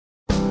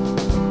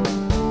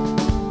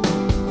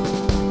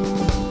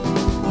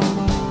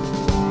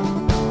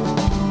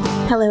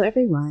Hello,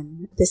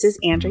 everyone. This is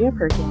Andrea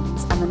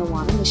Perkins. I'm an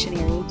Awana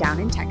missionary down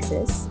in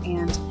Texas,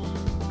 and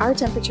our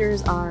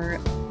temperatures are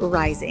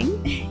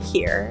rising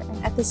here.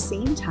 And at the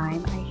same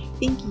time, I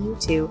think you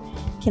too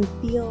can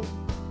feel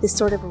this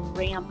sort of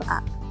ramp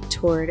up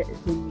toward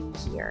the new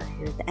year.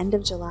 Here at the end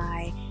of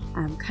July,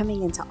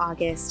 coming into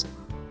August,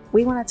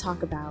 we want to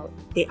talk about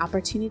the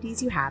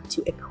opportunities you have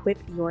to equip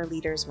your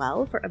leaders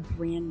well for a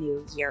brand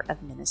new year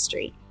of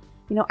ministry.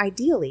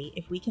 Ideally,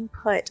 if we can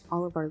put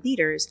all of our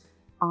leaders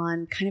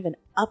on kind of an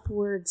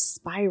upward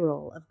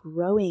spiral of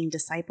growing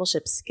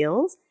discipleship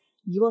skills,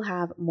 you will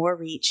have more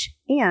reach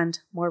and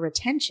more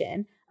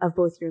retention of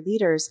both your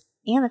leaders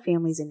and the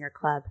families in your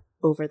club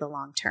over the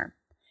long term.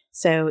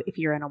 So if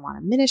you're an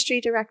Awana ministry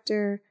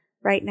director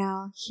right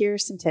now, here are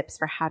some tips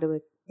for how to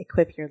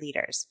equip your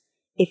leaders.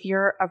 If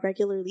you're a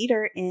regular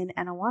leader in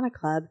an Awana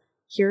club,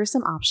 here are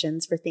some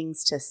options for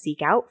things to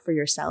seek out for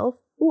yourself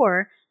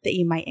or that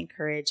you might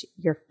encourage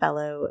your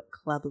fellow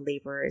club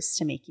laborers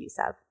to make use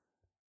of.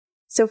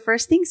 So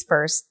first things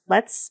first,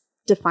 let's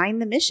define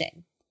the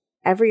mission.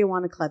 Every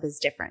Awana club is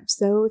different.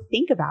 So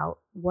think about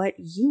what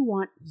you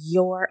want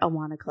your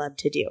Awana club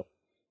to do.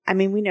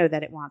 We know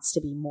that it wants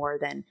to be more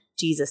than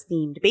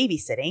Jesus-themed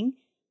babysitting,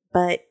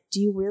 but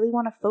do you really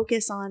want to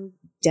focus on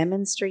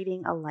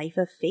demonstrating a life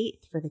of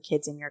faith for the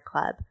kids in your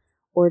club?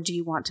 Or do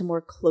you want to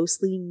more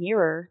closely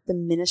mirror the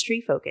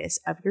ministry focus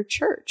of your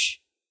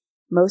church?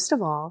 Most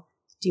of all,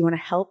 do you want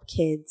to help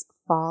kids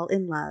fall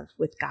in love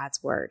with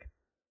God's word?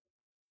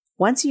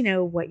 Once you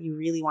know what you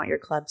really want your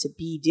club to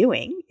be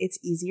doing, it's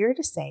easier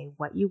to say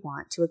what you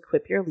want to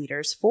equip your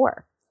leaders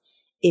for.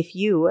 If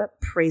you,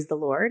 praise the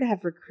Lord,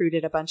 have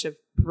recruited a bunch of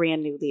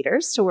brand new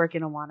leaders to work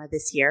in Awana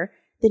this year,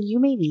 then you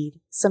may need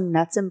some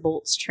nuts and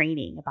bolts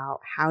training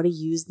about how to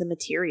use the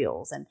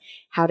materials and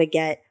how to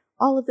get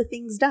all of the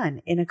things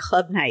done in a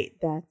club night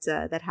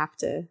that have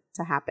to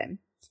happen.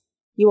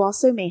 You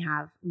also may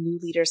have new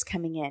leaders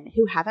coming in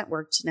who haven't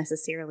worked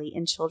necessarily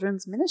in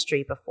children's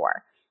ministry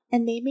before,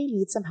 and they may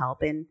need some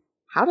help in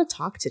how to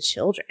talk to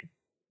children,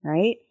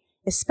 right?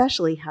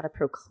 Especially how to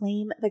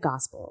proclaim the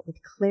gospel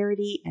with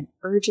clarity and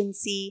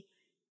urgency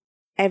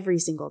every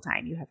single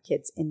time you have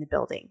kids in the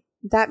building.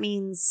 That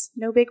means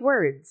no big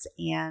words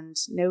and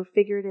no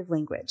figurative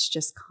language,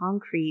 just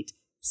concrete,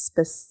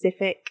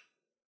 specific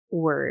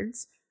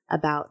words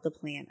about the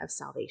plan of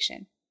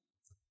salvation.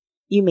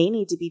 You may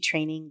need to be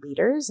training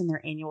leaders in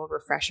their annual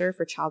refresher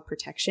for child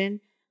protection,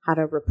 how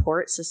to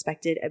report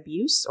suspected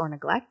abuse or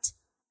neglect,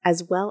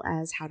 as well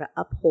as how to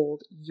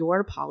uphold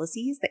your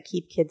policies that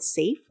keep kids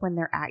safe when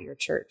they're at your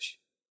church.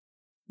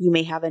 You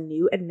may have a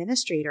new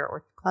administrator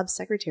or club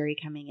secretary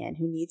coming in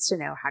who needs to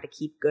know how to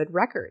keep good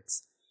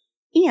records.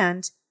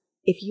 And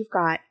if you've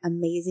got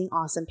amazing,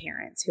 awesome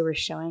parents who are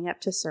showing up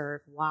to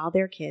serve while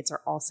their kids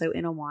are also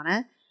in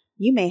Awana,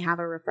 you may have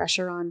a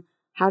refresher on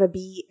how to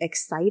be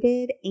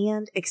excited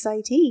and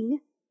exciting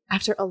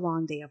after a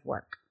long day of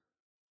work.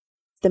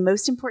 The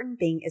most important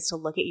thing is to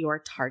look at your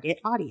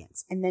target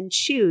audience and then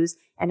choose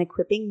an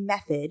equipping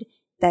method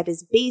that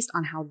is based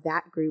on how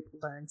that group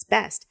learns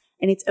best.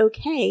 And it's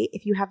okay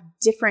if you have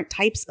different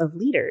types of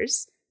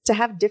leaders to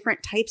have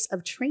different types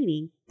of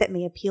training that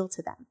may appeal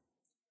to them.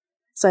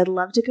 So I'd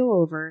love to go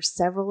over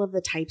several of the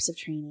types of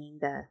training,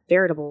 the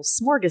veritable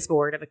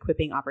smorgasbord of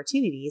equipping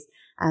opportunities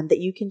that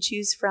you can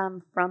choose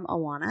from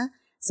Awana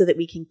so that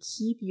we can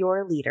keep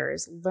your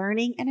leaders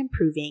learning and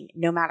improving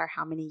no matter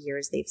how many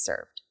years they've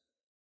served.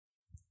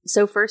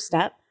 So first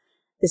up,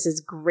 this is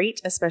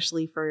great,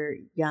 especially for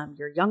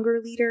your younger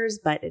leaders,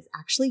 but it's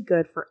actually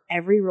good for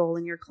every role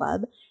in your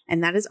club.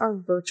 And that is our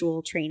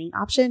virtual training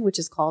option, which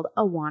is called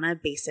Awana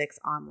Basics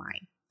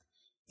Online.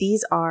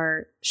 These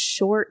are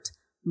short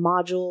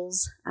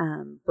modules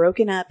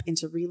broken up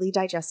into really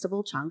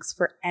digestible chunks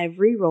for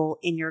every role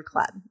in your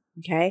club.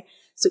 Okay,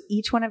 so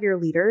each one of your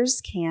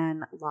leaders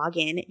can log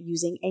in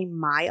using a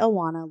My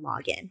Awana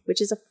login,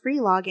 which is a free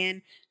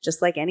login,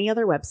 just like any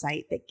other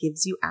website that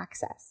gives you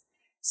access.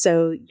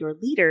 So your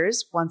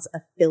leaders, once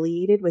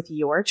affiliated with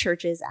your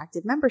church's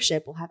active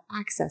membership, will have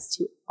access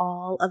to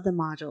all of the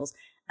modules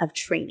of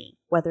training,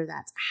 whether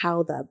that's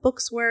how the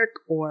books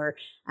work or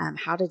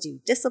how to do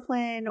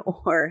discipline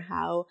or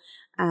how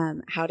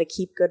to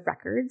keep good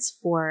records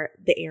for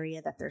the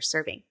area that they're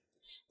serving.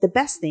 The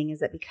best thing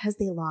is that because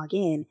they log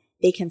in,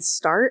 they can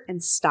start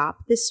and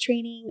stop this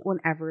training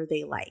whenever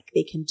they like.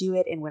 They can do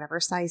it in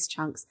whatever size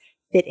chunks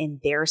fit in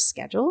their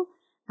schedule.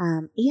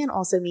 And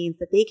also means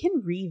that they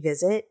can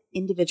revisit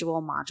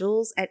individual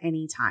modules at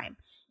any time.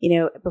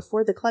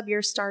 Before the club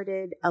year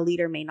started, a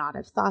leader may not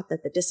have thought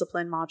that the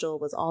discipline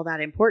module was all that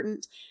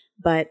important,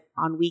 but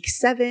on week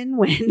 7,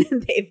 when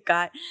they've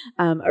got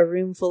a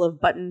room full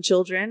of button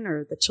children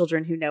or the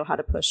children who know how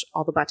to push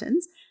all the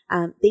buttons,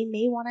 they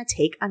may want to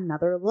take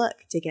another look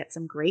to get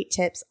some great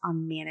tips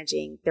on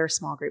managing their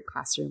small group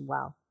classroom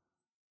well.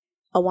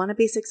 Awana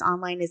Basics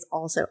Online is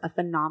also a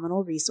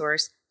phenomenal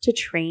resource to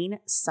train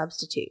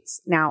substitutes.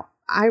 Now,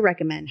 I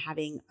recommend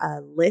having a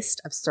list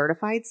of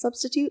certified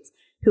substitutes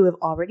who have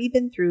already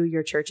been through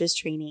your church's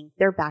training,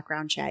 their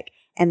background check,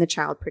 and the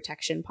child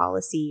protection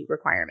policy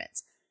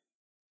requirements.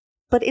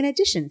 But in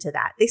addition to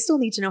that, they still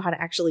need to know how to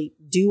actually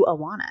do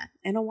Awana.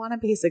 And Awana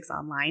Basics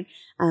Online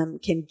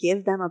can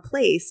give them a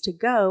place to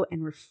go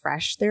and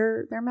refresh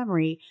their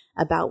memory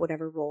about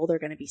whatever role they're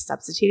going to be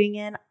substituting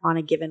in on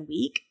a given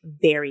week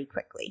very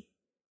quickly.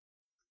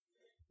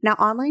 Now,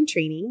 online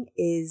training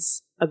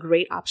is a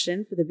great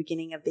option for the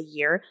beginning of the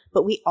year,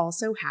 but we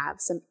also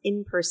have some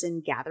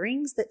in-person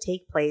gatherings that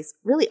take place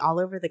really all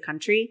over the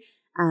country,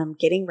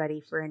 getting ready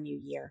for a new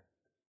year.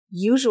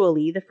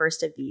 Usually, the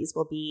first of these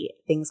will be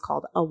things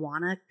called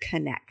Awana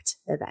Connect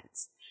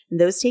events.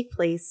 And those take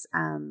place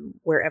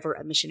wherever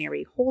a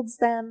missionary holds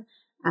them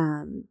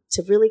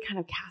to really kind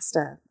of cast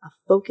a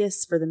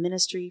focus for the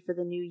ministry for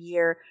the new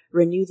year,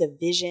 renew the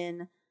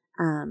vision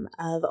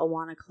of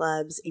Awana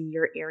clubs in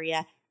your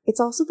area. It's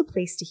also the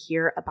place to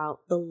hear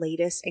about the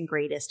latest and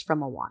greatest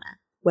from Awana,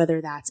 whether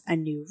that's a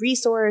new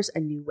resource, a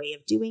new way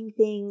of doing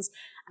things,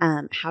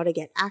 how to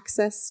get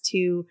access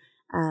to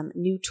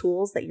new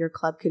tools that your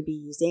club could be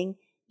using,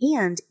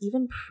 and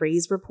even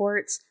praise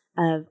reports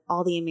of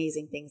all the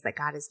amazing things that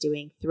God is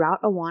doing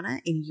throughout Awana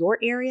in your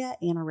area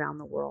and around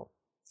the world.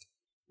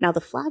 Now,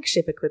 the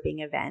flagship equipping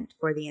event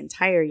for the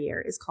entire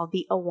year is called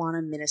the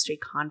Awana Ministry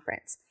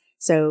Conference.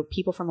 So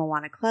people from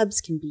Awana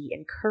clubs can be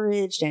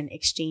encouraged and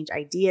exchange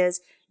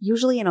ideas,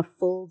 usually in a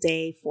full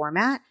day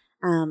format,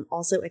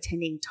 also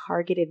attending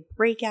targeted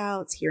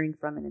breakouts, hearing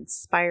from an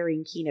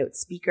inspiring keynote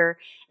speaker,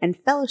 and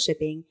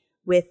fellowshipping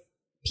with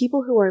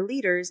people who are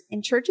leaders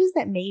in churches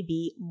that may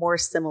be more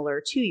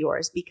similar to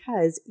yours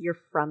because you're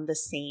from the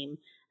same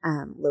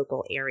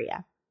local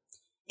area.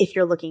 If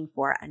you're looking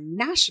for a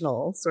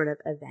national sort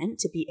of event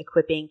to be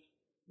equipping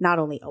not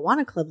only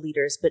Awana club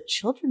leaders, but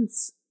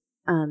children's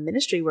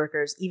ministry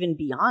workers, even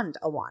beyond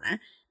Awana,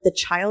 the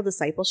Child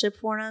Discipleship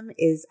Forum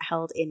is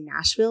held in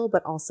Nashville,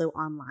 but also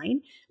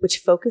online, which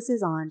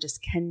focuses on just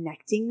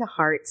connecting the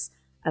hearts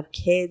of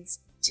kids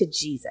to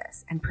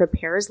Jesus and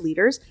prepares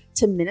leaders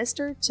to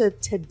minister to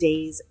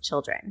today's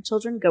children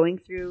going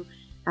through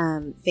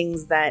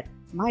things that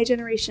my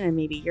generation and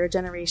maybe your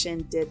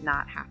generation did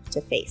not have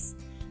to face.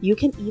 You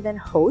can even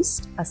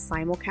host a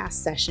simulcast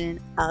session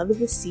of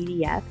the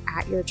CDF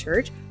at your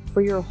church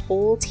for your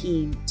whole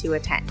team to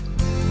attend.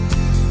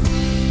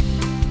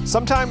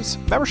 Sometimes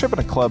membership in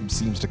a club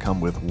seems to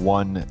come with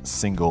one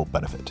single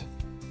benefit: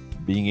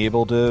 being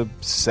able to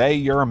say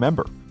you're a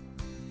member.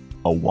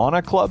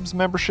 Awana Club's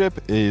membership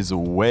is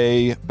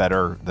way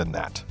better than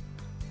that.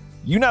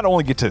 You not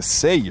only get to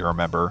say you're a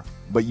member,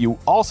 but you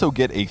also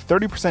get a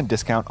 30%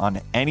 discount on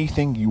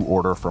anything you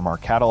order from our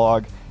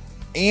catalog,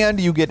 and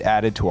you get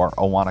added to our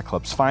Awana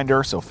Clubs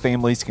Finder so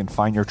families can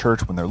find your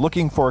church when they're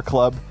looking for a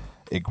club.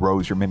 It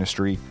grows your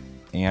ministry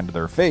and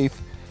their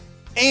faith.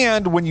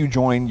 And when you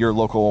join, your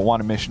local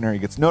Awana missionary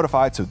gets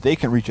notified so they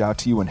can reach out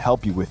to you and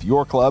help you with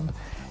your club.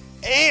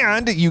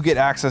 And you get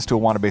access to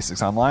Awana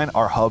Basics Online,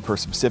 our hub for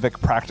specific,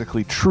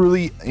 practically,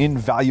 truly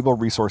invaluable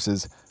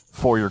resources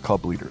for your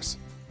club leaders.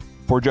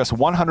 For just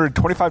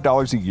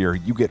 $125 a year,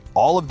 you get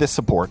all of this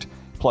support,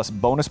 plus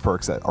bonus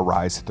perks that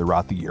arise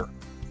throughout the year.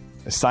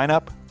 Sign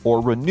up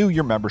or renew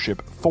your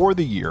membership for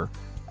the year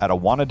at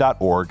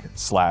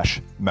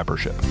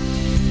awana.org/membership.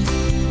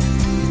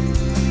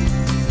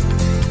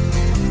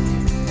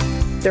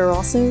 There are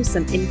also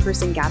some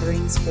in-person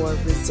gatherings for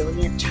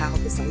resilient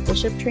child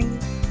discipleship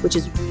training, which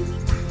is really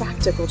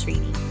practical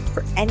training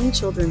for any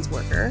children's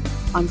worker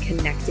on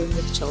connecting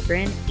with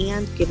children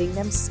and giving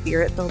them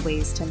spirit-filled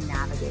ways to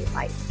navigate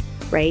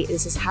life, right?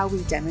 This is how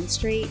we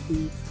demonstrate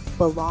the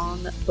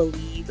belong,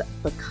 believe,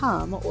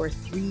 become, or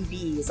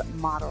 3Bs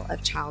model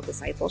of child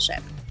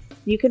discipleship.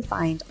 You can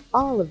find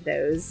all of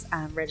those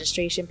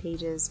registration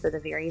pages for the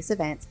various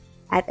events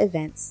at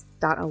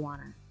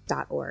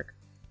events.awana.org.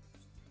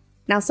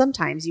 Now,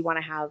 sometimes you want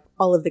to have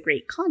all of the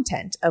great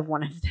content of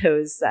one of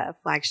those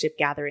flagship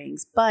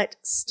gatherings, but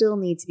still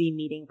need to be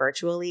meeting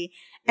virtually.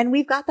 And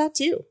we've got that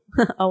too.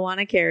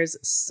 Awana cares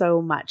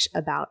so much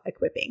about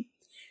equipping.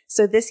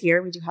 So this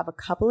year, we do have a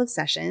couple of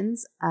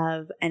sessions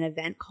of an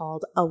event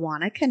called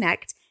Awana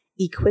Connect,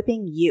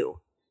 Equipping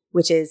You,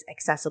 which is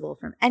accessible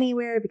from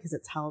anywhere because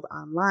it's held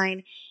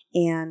online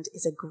and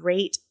is a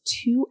great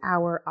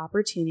 2-hour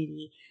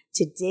opportunity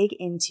to dig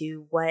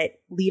into what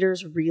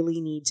leaders really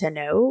need to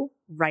know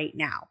right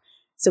now.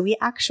 So we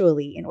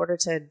actually, in order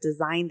to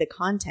design the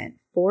content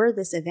for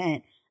this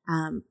event,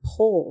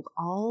 polled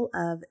all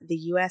of the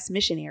U.S.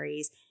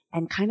 missionaries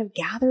and kind of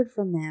gathered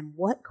from them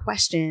what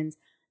questions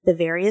the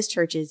various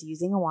churches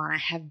using Awana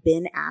have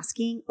been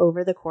asking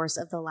over the course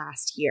of the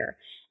last year.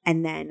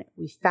 And then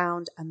we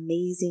found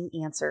amazing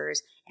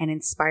answers and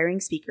inspiring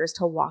speakers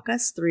to walk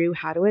us through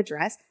how to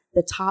address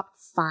the top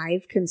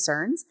 5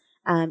 concerns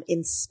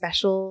in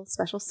special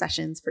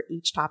sessions for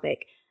each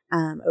topic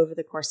over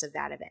the course of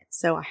that event.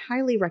 So I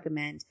highly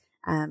recommend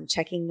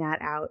checking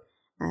that out.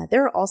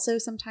 There are also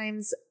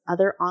sometimes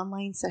other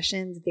online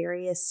sessions,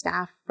 various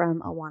staff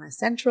from Awana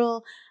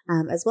Central,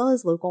 as well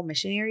as local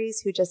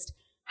missionaries who just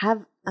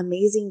have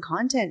amazing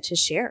content to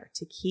share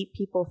to keep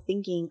people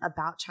thinking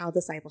about child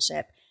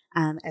discipleship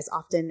as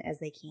often as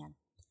they can.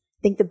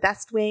 I think the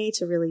best way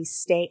to really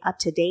stay up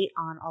to date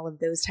on all of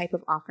those type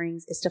of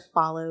offerings is to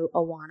follow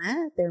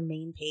Awana, their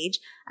main page,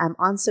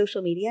 on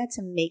social media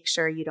to make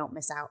sure you don't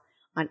miss out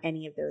on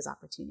any of those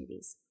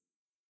opportunities.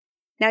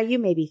 Now you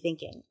may be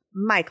thinking,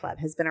 my club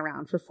has been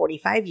around for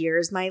 45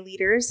 years. My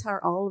leaders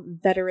are all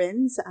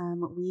veterans.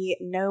 We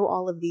know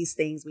all of these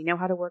things. We know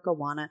how to work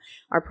Awana.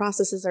 Our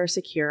processes are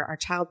secure. Our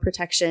child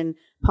protection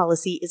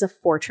policy is a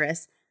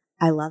fortress.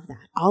 I love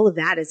that. All of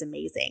that is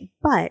amazing.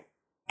 But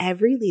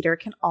every leader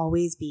can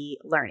always be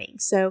learning.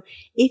 So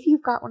if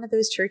you've got one of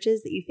those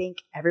churches that you think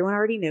everyone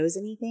already knows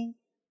anything,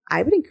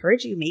 I would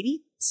encourage you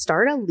maybe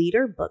start a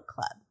leader book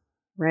club,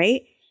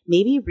 right?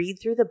 Maybe read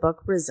through the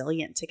book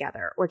Resilient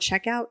together or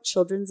check out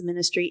Children's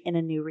Ministry in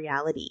a New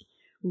Reality.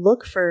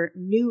 Look for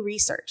new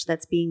research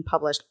that's being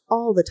published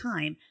all the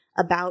time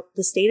about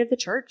the state of the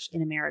church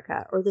in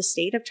America or the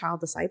state of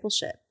child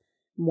discipleship,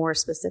 more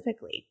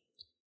specifically.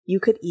 You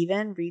could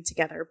even read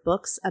together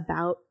books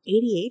about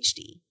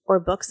ADHD or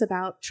books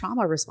about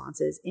trauma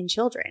responses in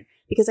children,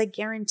 because I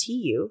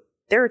guarantee you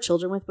there are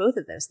children with both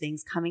of those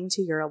things coming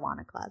to your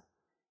Awana Club.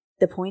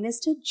 The point is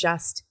to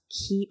just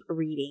keep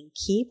reading,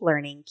 keep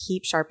learning,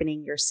 keep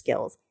sharpening your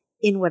skills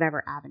in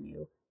whatever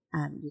avenue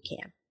you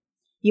can.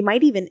 You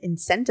might even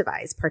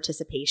incentivize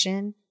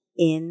participation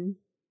in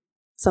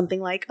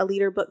something like a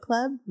leader book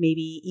club.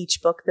 Maybe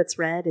each book that's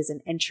read is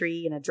an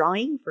entry in a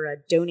drawing for a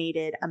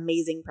donated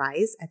amazing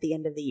prize at the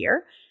end of the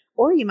year.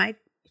 Or you might,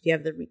 if you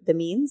have the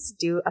means,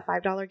 do a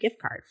 $5 gift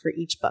card for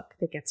each book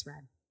that gets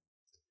read.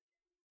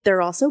 There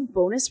are also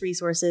bonus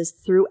resources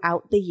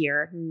throughout the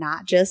year,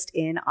 not just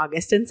in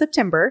August and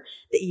September,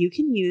 that you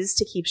can use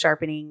to keep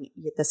sharpening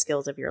the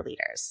skills of your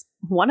leaders.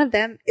 One of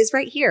them is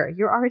right here.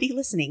 You're already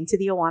listening to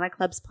the Awana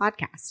Club's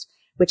podcast,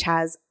 which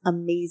has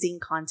amazing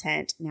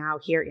content now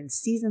here in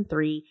season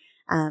 3,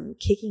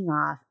 kicking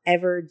off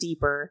ever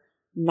deeper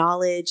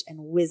knowledge and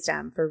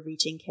wisdom for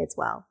reaching kids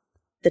well.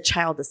 The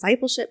Child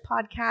Discipleship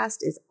podcast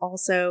is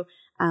also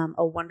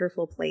a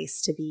wonderful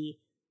place to be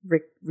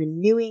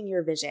renewing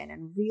your vision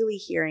and really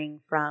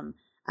hearing from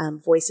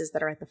voices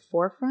that are at the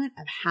forefront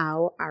of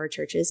how our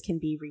churches can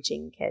be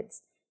reaching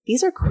kids.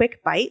 These are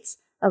quick bites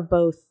of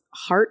both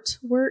heart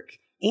work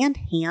and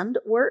hand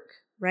work,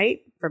 right?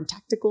 From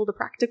tactical to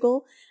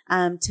practical,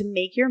 to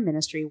make your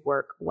ministry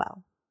work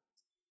well.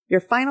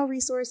 Your final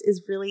resource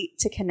is really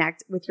to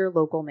connect with your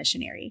local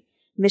missionary.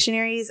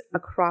 Missionaries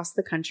across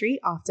the country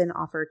often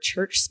offer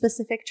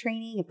church-specific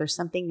training if there's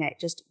something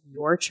that just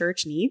your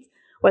church needs,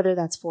 whether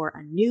that's for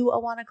a new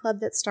Awana club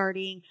that's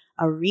starting,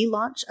 a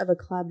relaunch of a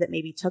club that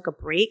maybe took a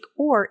break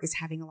or is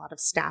having a lot of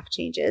staff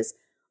changes,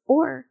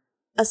 or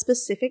a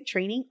specific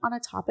training on a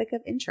topic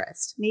of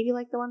interest, maybe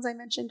like the ones I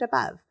mentioned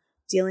above,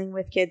 dealing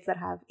with kids that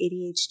have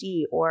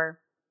ADHD or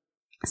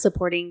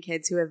supporting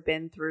kids who have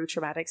been through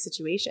traumatic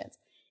situations.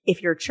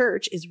 If your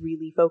church is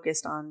really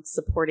focused on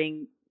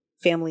supporting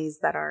families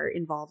that are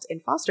involved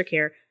in foster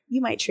care,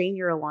 you might train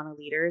your Awana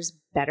leaders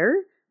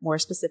better, more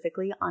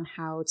specifically on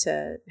how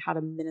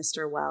to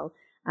minister well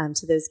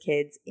to those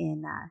kids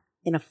in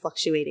a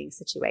fluctuating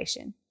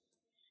situation.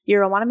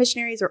 Your Awana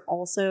missionaries are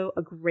also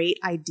a great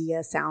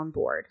idea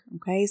soundboard.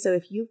 Okay, so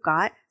if you've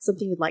got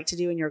something you'd like to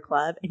do in your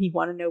club and you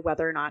want to know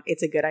whether or not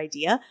it's a good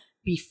idea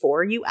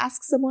before you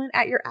ask someone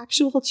at your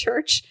actual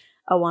church,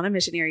 Awana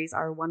missionaries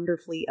are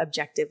wonderfully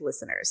objective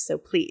listeners. So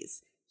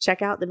please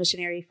check out the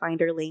missionary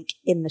finder link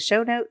in the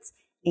show notes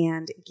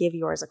and give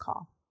yours a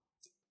call.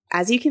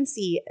 As you can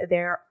see,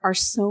 there are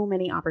so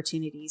many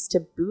opportunities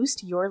to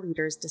boost your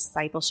leaders'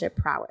 discipleship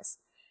prowess.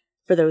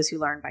 For those who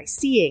learn by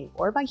seeing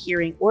or by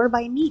hearing or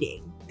by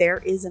meeting, there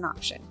is an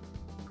option.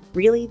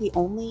 Really, the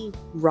only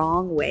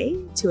wrong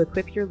way to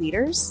equip your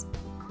leaders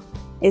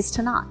is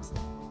to not.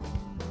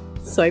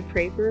 So I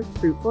pray for a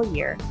fruitful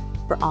year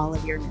for all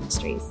of your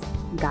ministries.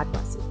 God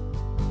bless you.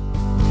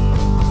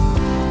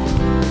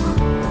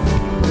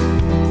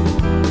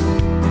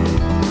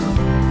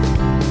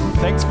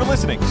 Thanks for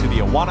listening to the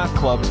Awana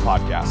Clubs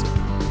podcast.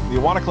 The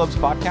Awana Clubs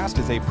podcast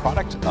is a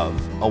product of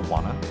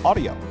Awana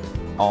Audio.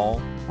 All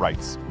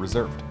rights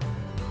reserved.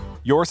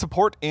 Your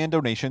support and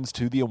donations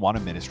to the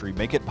Awana ministry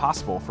make it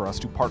possible for us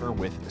to partner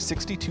with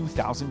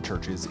 62,000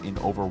 churches in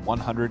over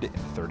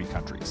 130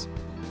 countries.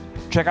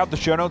 Check out the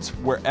show notes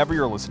wherever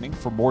you're listening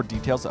for more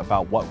details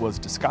about what was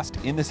discussed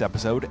in this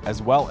episode,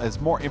 as well as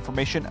more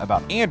information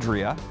about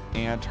Andrea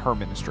and her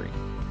ministry.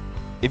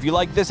 If you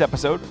like this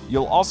episode,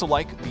 you'll also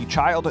like the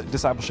Child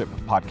Discipleship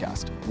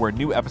podcast, where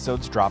new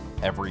episodes drop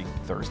every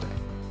Thursday.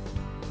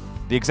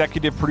 The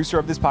executive producer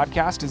of this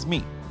podcast is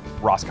me,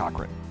 Ross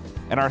Cochran,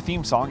 and our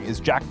theme song is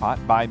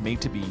Jackpot by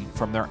Made to Be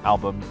from their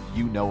album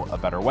You Know a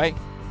Better Way,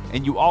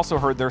 and you also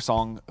heard their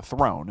song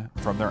Throne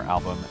from their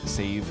album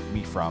Save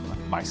Me From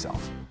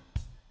Myself.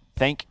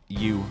 Thank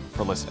you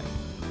for listening.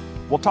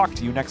 We'll talk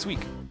to you next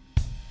week.